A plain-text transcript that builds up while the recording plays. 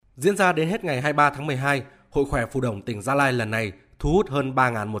Diễn ra đến hết ngày 23 tháng 12, Hội khỏe Phù Đổng tỉnh Gia Lai lần này thu hút hơn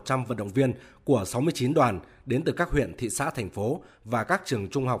 3.100 vận động viên của 69 đoàn đến từ các huyện, thị xã, thành phố và các trường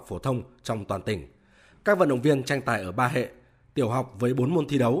trung học phổ thông trong toàn tỉnh. Các vận động viên tranh tài ở 3 hệ: tiểu học với 4 môn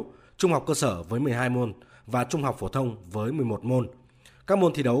thi đấu, trung học cơ sở với 12 môn và trung học phổ thông với 11 môn. Các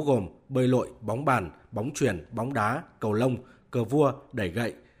môn thi đấu gồm bơi lội, bóng bàn, bóng chuyền, bóng đá, cầu lông, cờ vua, đẩy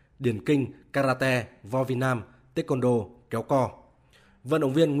gậy, điền kinh, karate, võ Việt Nam, taekwondo, kéo co. Vận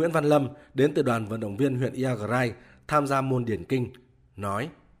động viên Nguyễn Văn Lâm đến từ đoàn vận động viên huyện Gia Lai tham gia môn điền kinh nói: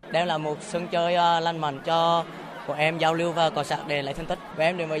 Đây là một sân chơi lành mạnh cho của em giao lưu và cọ xát để lấy thành tích. Và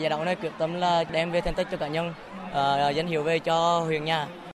em đến với giải đấu này quyết tâm là đem về thành tích cho cá nhân, danh hiệu về cho huyện nhà.